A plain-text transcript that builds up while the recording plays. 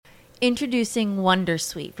Introducing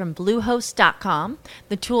Wondersuite from Bluehost.com,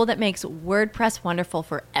 the tool that makes WordPress wonderful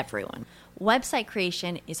for everyone. Website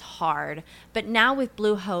creation is hard, but now with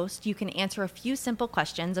Bluehost, you can answer a few simple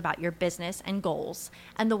questions about your business and goals,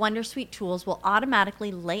 and the Wondersuite tools will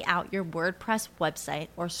automatically lay out your WordPress website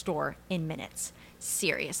or store in minutes.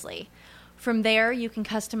 Seriously. From there, you can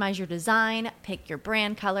customize your design, pick your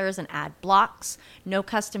brand colors, and add blocks. No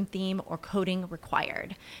custom theme or coding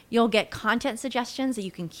required. You'll get content suggestions that you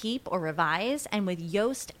can keep or revise, and with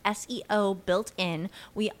Yoast SEO built in,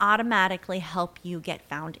 we automatically help you get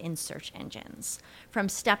found in search engines. From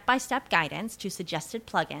step-by-step guidance to suggested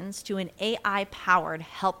plugins to an AI-powered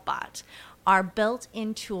help bot, our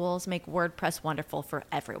built-in tools make WordPress wonderful for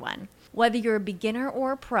everyone. Whether you're a beginner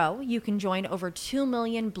or a pro, you can join over 2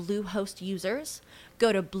 million Bluehost users.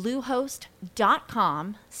 Go to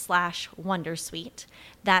bluehost.com/wondersuite.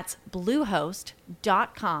 That's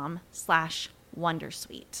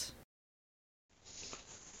bluehost.com/wondersuite.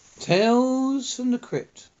 Tales from the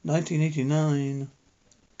Crypt, 1989.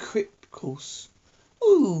 Crypt course.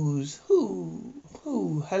 Ooh,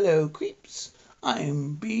 hello, creeps.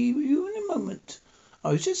 I'm be with you in a moment.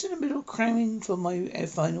 I was just in the middle of cramming for my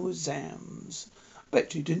final exams.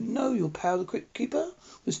 Bet you didn't know your pal the Crypt Keeper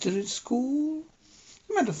was still in school. As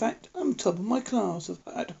a matter of fact, I'm top of my class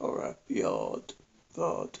at horror yard.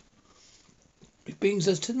 It brings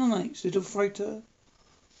us to tonight's little fighter.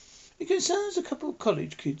 It concerns a couple of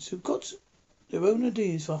college kids who've got their own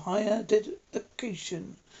ideas for higher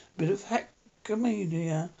education. A bit of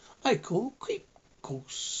hackmania I call Creep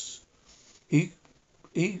course.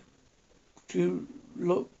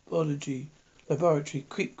 Laboratory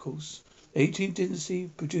Creep course. The 18th dynasty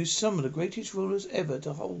produced some of the greatest rulers ever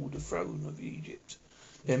to hold the throne of Egypt.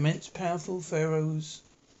 These immensely powerful pharaohs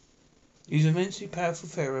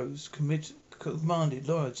commanded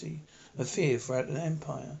loyalty and fear throughout an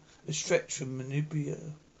empire that stretched from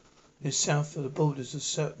Nubia in south of the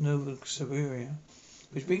borders of Nova Siberia.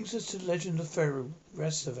 Which brings us to the legend of Pharaoh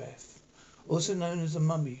Rasaveth, also known as the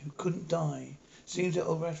mummy who couldn't die. Seems that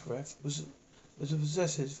old Rasaveth was a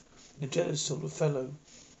possessive and jealous sort of fellow,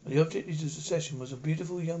 and the object of his obsession was a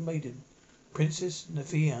beautiful young maiden, Princess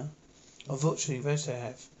Nephia. Unfortunately,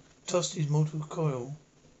 Rasaveth tossed his mortal coil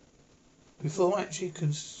before actually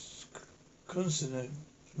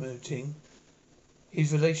consummating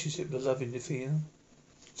his relationship with the loving Nephia.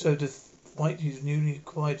 So, despite his newly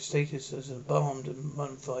acquired status as an embalmed and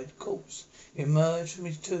mummified corpse, he emerged from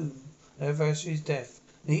his tomb on the anniversary of his death,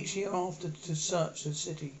 and each year after to search the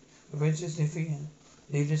city for Princess Nephia.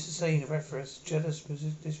 Needless to say, Neferefre's jealous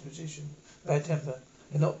disposition, bad temper,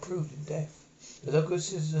 had not proved in death. The local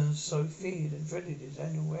citizens so feared and dreaded his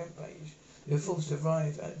annual rampage, they were forced to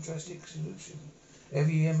arrive at a drastic solution.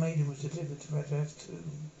 Every year a maiden was delivered to Rasaveth's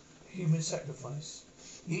tomb, a human sacrifice.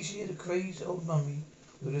 Each year the crazed old mummy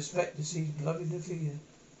would expect to see his beloved Nephia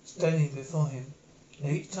standing before him,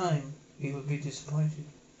 and each time he would be disappointed.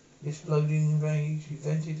 Exploding in rage, he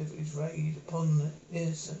vented his rage upon the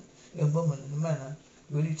innocent young woman in a manner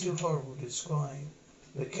really too horrible to describe,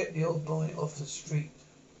 but it kept the old boy off the street.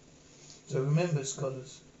 So remember,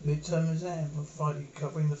 scholars, midterm exam on Friday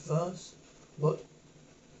covering the first. What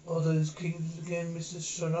are those kingdoms again, Mr.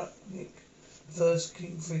 Sharapnik? The first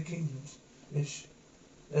three kingdoms.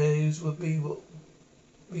 Those would be what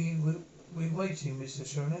we're waiting, Mr.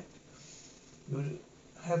 Sharapnik. You would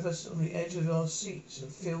have us on the edge of our seats,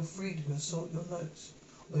 and feel free to consult your notes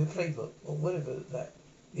or your playbook or whatever that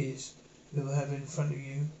is you will have in front of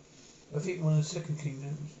you. I think one of the second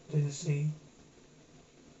kingdoms, dynasty.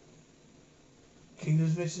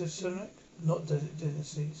 Kingdoms, Mr. Sharapnik? Not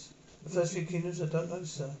dynasties. The first three kingdoms, I don't know,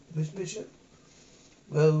 sir. Miss Bishop?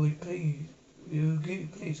 Well, please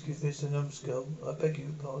give Mr. Numbskull, I beg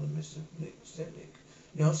your pardon, Mr. Stepnick.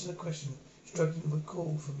 He answered the question, struggling to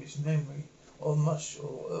recall from his memory or much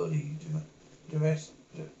or early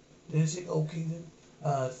dynastic old kingdom.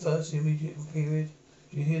 First immediate period.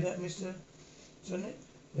 Do you hear that, Mr. Stepnick?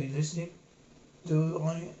 Are you listening? Do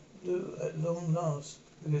at long last?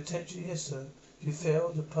 With your attention, yes, sir. If you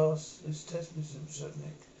fail to pass this test, Mr.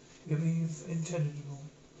 Stepnick, you'll be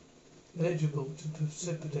eligible to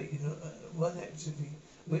precipitate in one activity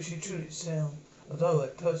which you truly excel. Although I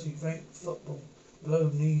personally rank football below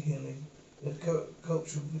knee-heeling as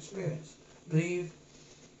cultural experience, believe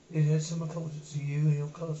it has some importance to you and your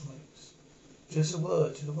classmates. Just a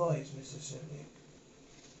word to the wise, Mr. Sedgwick.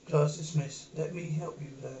 Class dismissed. Let me help you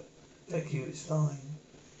with that. Thank you, it's fine.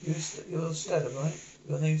 You're Stella, right?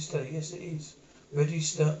 Your name's Stella, yes it is. Reggie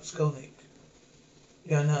Skolnick.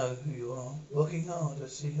 Yeah, I know who you are. Working hard, I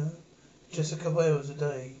see her. Just a couple hours a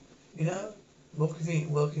day. You know, more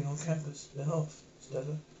convenient working on campus than off,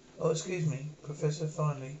 Stella. Oh, excuse me, Professor,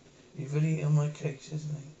 finally. He's really on my case,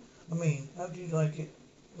 isn't he? I mean, how do you like it?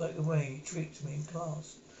 Like the way he treats me in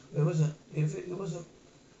class? It wasn't, if it wasn't,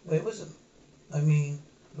 well, it wasn't, I mean,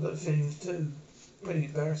 I've got feelings too. Pretty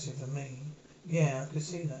embarrassing for me. Yeah, I could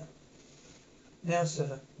see that. Now,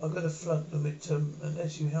 Stella, I've got to flunk the midterm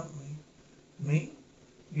unless you help me. Me?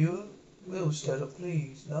 You? Will, Stella,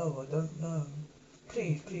 please. No, I don't know.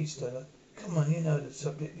 Please, Stella. Come on, you know the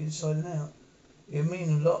subject inside and out. You mean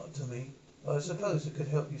a lot to me. I suppose it could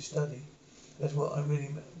help you study. That's what I'm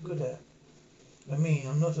really good at. I mean,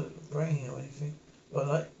 I'm not a brain or anything,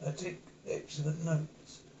 but I take excellent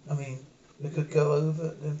notes. I mean, we could go over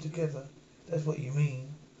them together. That's what you mean.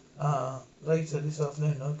 Later this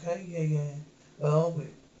afternoon, okay? Yeah. Well,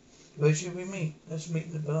 where should we meet? Let's meet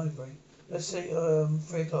in the library. Let's say,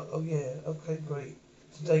 3 o'clock. Oh yeah, okay, great.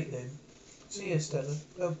 It's a date then. See you, Stella.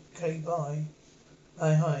 Okay, bye.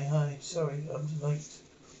 Hi. Sorry, I'm late.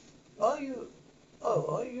 Are you?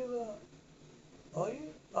 Oh, are you? Are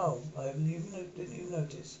you? Oh, didn't even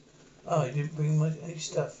notice. Oh, you didn't bring any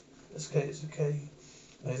stuff. It's okay.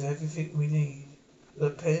 I have everything we need. Got a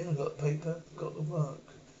pen, I got paper, got the work.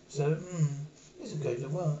 So, isn't going to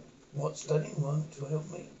work. What, studying won't help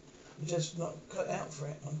me? I'm just not cut out for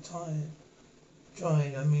it. I'm tired.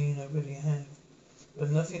 Tried, I mean, I really have. But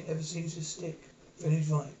nothing ever seems to stick. Finney's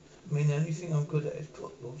right. I mean, the only thing I'm good at is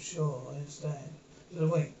football. Sure, I understand. So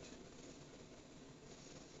wait.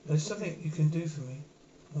 There's something you can do for me.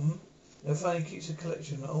 Now finally keeps a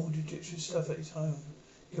collection of old Egyptian stuff at his home.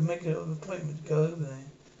 You can make an appointment to go over there.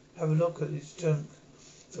 Have a look at his junk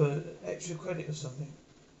for extra credit or something.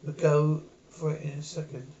 We'll go for it in a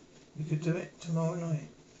second. You could do it tomorrow night.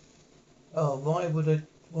 Oh, why would I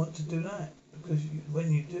want to do that? Because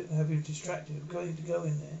when you do have him distracted, I'm going to go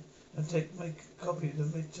in there and make a copy of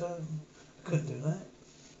the midterm. I couldn't do that.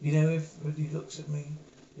 You know, if everybody looks at me,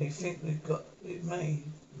 they think they've got it made,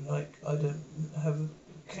 like I don't have a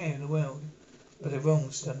care in the world. But they're wrong,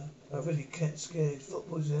 Stella. I really can't scared.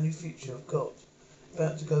 Football's the only future I've got.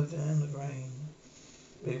 About to go down the drain.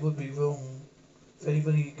 But it would be wrong. If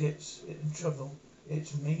anybody gets in trouble,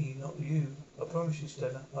 it's me, not you. I promise you,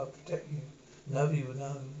 Stella, I'll protect you. Nobody will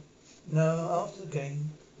know. No, after the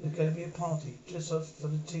game, there's going to be a party, just us for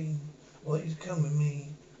the team. I want you to come with me.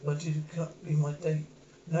 I want you to be my date.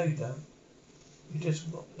 No, you don't. You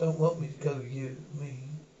just don't want me to go with me.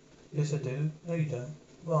 Yes, I do. No, you don't.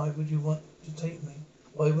 Why would you want to take me?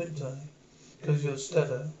 Why wouldn't I? Because you're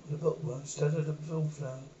Stella, the bookworm, Stella the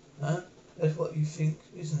wallflower. Huh? That's what you think,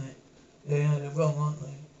 isn't it? Yeah, they're wrong, aren't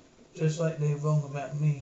they? Just like they're wrong about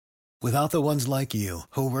me. Without the ones like you,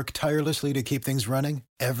 who work tirelessly to keep things running,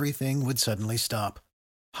 everything would suddenly stop.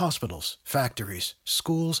 Hospitals, factories,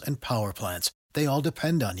 schools, and power plants, they all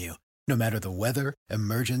depend on you. No matter the weather,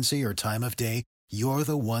 emergency, or time of day, you're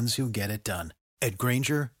the ones who get it done. At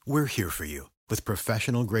Grainger, we're here for you with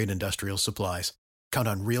professional-grade industrial supplies. Count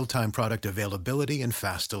on real-time product availability and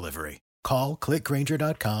fast delivery. Call,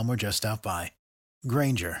 clickgrainger.com, or just stop by.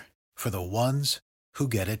 Grainger, for the ones who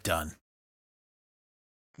get it done.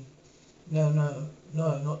 No,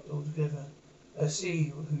 not altogether. I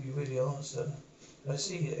see who you really are, Stella. I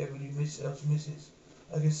see that everybody else misses.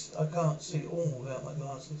 I guess I can't see all without my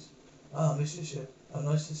glasses. Ah, Miss Fisher, how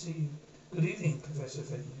nice to see you. Good evening, Professor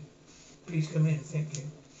Finley. Please come in, thank you.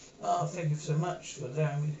 Ah, thank you so much for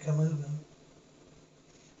allowing me to come over.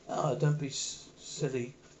 Ah, don't be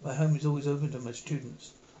silly. My home is always open to my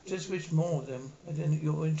students. Just wish more of them and in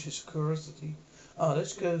your interest and curiosity. Ah,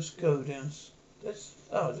 let's just go downstairs.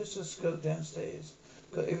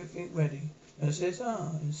 Got everything ready. And it says,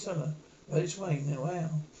 in the cellar. Right this way. Now, wow.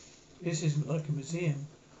 This isn't like a museum.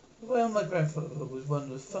 Well, my grandfather was one of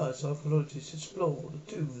the first archaeologists to explore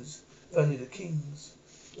the tombs, Valley of the Kings.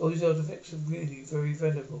 All these artifacts are really very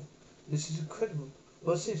valuable. This is incredible.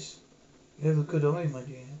 What's this? You have a good eye, my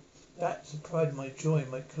dear. That's the pride of my joy in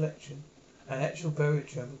my collection. An actual burial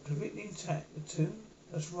chamber, completely intact. The tomb?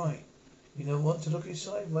 That's right. You don't want to look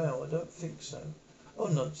inside? Well, I don't think so. Oh,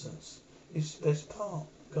 nonsense. It's the best part.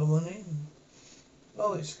 Go on in.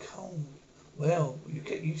 Oh, it's cold. Well, you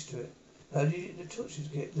get used to it. How did the torches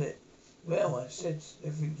get lit? Well, I said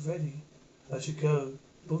everything's ready. I should go.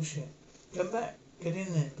 Bullshit. Come back. Get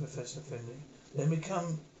in there, Professor Finley. Let me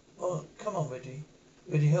come. Oh, come on, Reddy.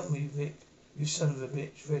 Reddy, help me, Vic. You son of a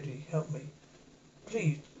bitch. Reddy, help me.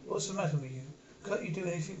 Please, what's the matter with you? Can't you do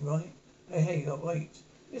anything right? Hey, wait.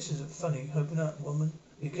 This isn't funny. Open up, woman.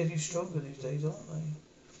 You're getting stronger these days, aren't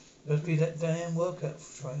they? Must be that damn workout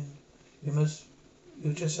trend.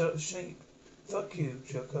 You're just out of shape. Fuck you,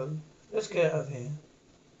 Jocko. Let's get out of here.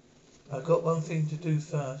 I've got one thing to do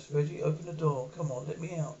first. Reggie, open the door. Come on, let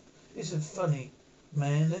me out. This isn't funny.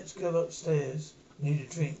 Man, let's go upstairs. Need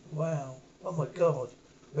a drink. Wow. Oh my god.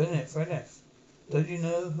 Renef. Don't you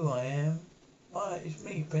know who I am? It's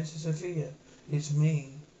me, Princess Sophia. It's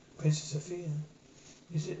me, Princess Sophia.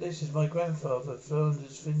 This is my grandfather,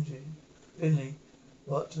 Flanders Finley.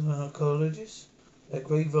 What, an archaeologist? That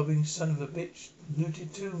grave-robbing son of a bitch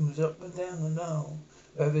looted tombs up and down the Nile.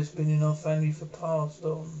 Whoever's been in our family for passed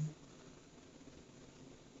on.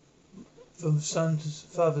 From son to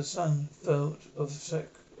father's son, felt of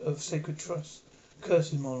sacred trust.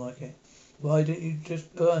 Cursing more like it. Why don't you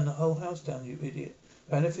just burn the whole house down, you idiot?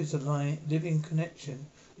 Benefits of living connection.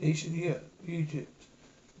 Ancient Egypt,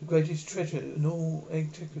 the greatest treasure in all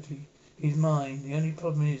antiquity, is mine. The only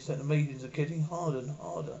problem is that the maidens are getting harder and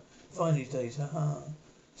harder. Fine these days, haha.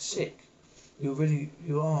 Sick. You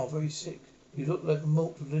are very sick. You look like a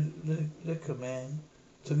malt liquor man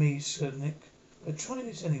to me, said Nick. But try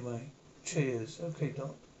this anyway. Cheers. Okay,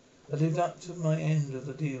 Doc. I lived up to my end of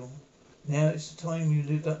the deal. Now it's the time you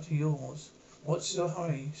lived up to yours. What's your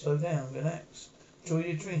hurry? Slow down. Relax. Enjoy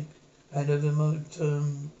your drink. Hand over the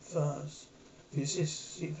term first.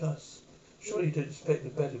 Physicist C+. Surely you don't expect a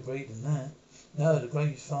better grade than that. No, the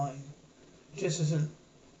grade's fine. Just isn't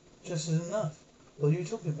enough. What are you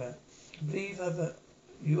talking about? I believe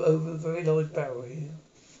you over a very large barrel here.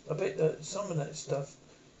 I bet that some of that stuff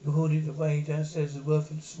you hoarded away downstairs is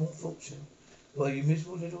worth a small fortune. Well, you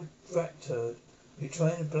miserable little rat turd. Are you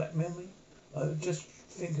trying to blackmail me? Just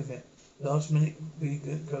think of it. Last minute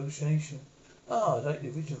negotiation. I like the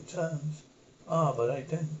original terms. But I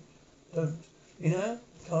don't. You know,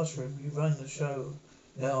 classroom, you run the show.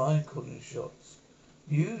 Now I'm calling the shots.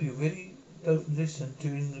 You really don't listen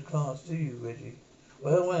during the class, do you, Reggie?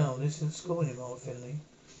 Well, listen to school anymore, Finley.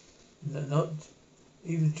 Not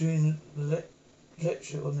even during the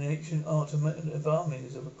lecture on the ancient art of embalming,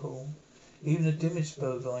 as I recall. Even the dimmest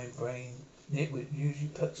bovine brain, nitwit, usually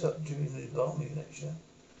perks up during the embalming lecture.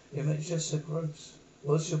 It's just so gross.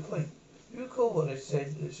 What's your point? You recall what I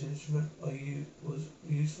said this instrument was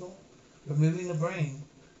useful? Removing the brain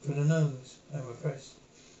through the nose and repressed.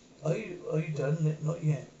 Are you done? Not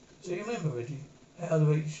yet. So you remember, Reggie, how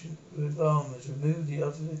the ancient embalmers removed the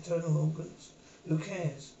other internal organs? Who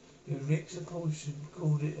cares? You mix a portion,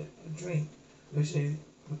 called it a drink, which they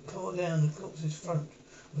would pour down the corpse's throat,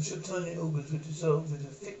 which your tiny organs would dissolve into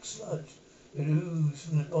a thick sludge that oozed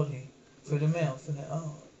from the body through the mouth and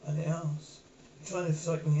the arse. You trying to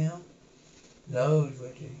psych me out? No,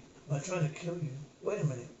 Reggie. I'm trying to kill you. Wait a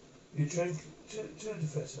minute. You drank too,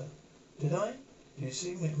 Professor. Did I? Do you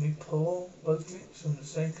see me pour both drinks from the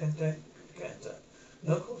same decanter?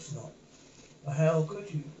 No, of course not. How could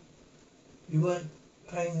you? You weren't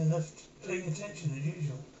paying attention as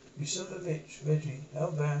usual. You son of a bitch, Reggie. How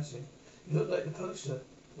embarrassing. You look like the poster.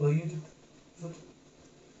 Well,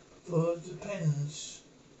 for the pens.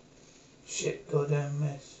 Shit, goddamn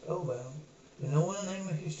mess. Oh well. You know what the name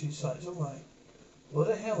of history site's alright. What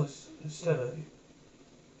the hell is Stella?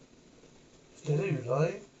 Stella, you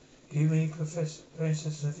alive? Give me Princess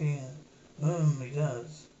Sophia. He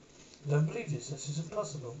does. I don't believe this. This is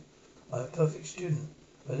impossible. I'm a perfect student.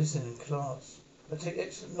 I listen in class. I take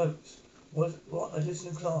excellent notes. What? I listen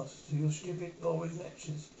in class to your stupid, boring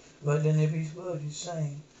lectures. Write down every word you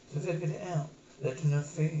say. So figure it out. Let you know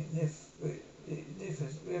Sophia.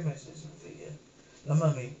 Now,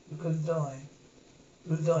 Mummy, you couldn't die. You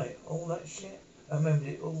couldn't die. All that shit. I remembered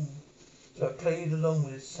it all. So I played along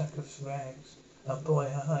with this sack of rags. And boy,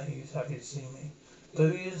 he was happy to see me. Do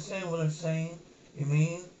you understand what I'm saying? You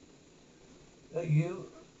mean that you?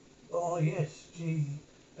 Oh, yes. Gee,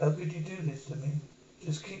 how could you do this to me?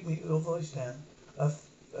 Just keep your voice down. I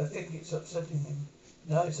think it's upsetting him.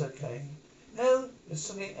 No, it's okay. No, there's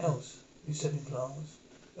something else you said in class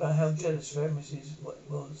about how jealous Ramesses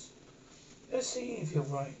was. Let's see if you're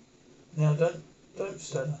right. Now, don't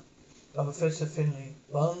stutter. I'm Professor Finley.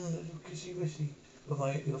 One little kissy-wissy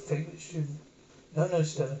for your favourite student. No,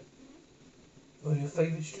 Stella. For your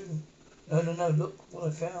favourite student. No, look what I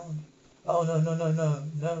found. Oh,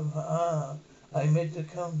 no. I made the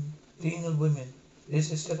Dean of Women.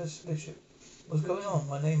 This is Stella Bishop. What's going on?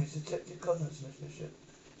 My name is Detective Connors, Miss Bishop.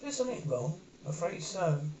 Is there something wrong? I'm afraid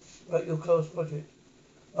so. About your class project.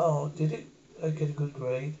 Oh, did it? I get a good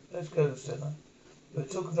grade. Let's go, Stella. We'll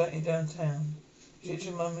talk about it downtown.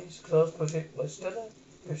 Egyptian Mummies, class project by Stella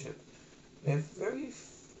Bishop. We have very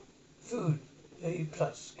food A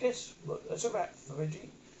plus. Guess what? That's a wrap for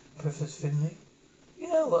Reggie. Professor Finley. You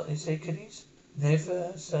know what they say, kiddies?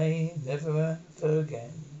 Never say never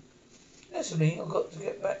again. As for me, I've got to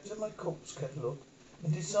get back to my corpse catalogue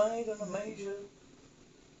and decide on a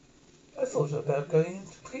I thought about going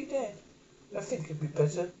into pre-dead. I think it'd be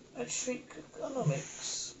better at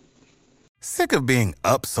Streetconomics. Sick of being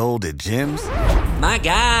upsold at gyms? My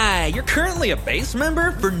guy, you're currently a base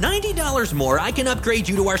member? For $90 more, I can upgrade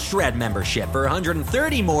you to our Shred membership. For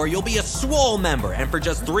 $130 more, you'll be a Swole member. And for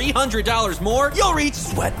just $300 more, you'll reach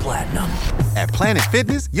Sweat Platinum. At Planet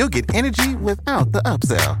Fitness, you'll get energy without the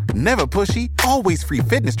upsell. Never pushy, always free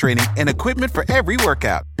fitness training and equipment for every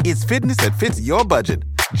workout. It's fitness that fits your budget.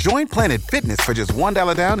 Join Planet Fitness for just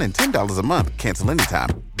 $1 down and $10 a month. Cancel anytime.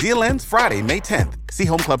 Deal ends Friday, May 10th. See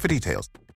Home Club for details.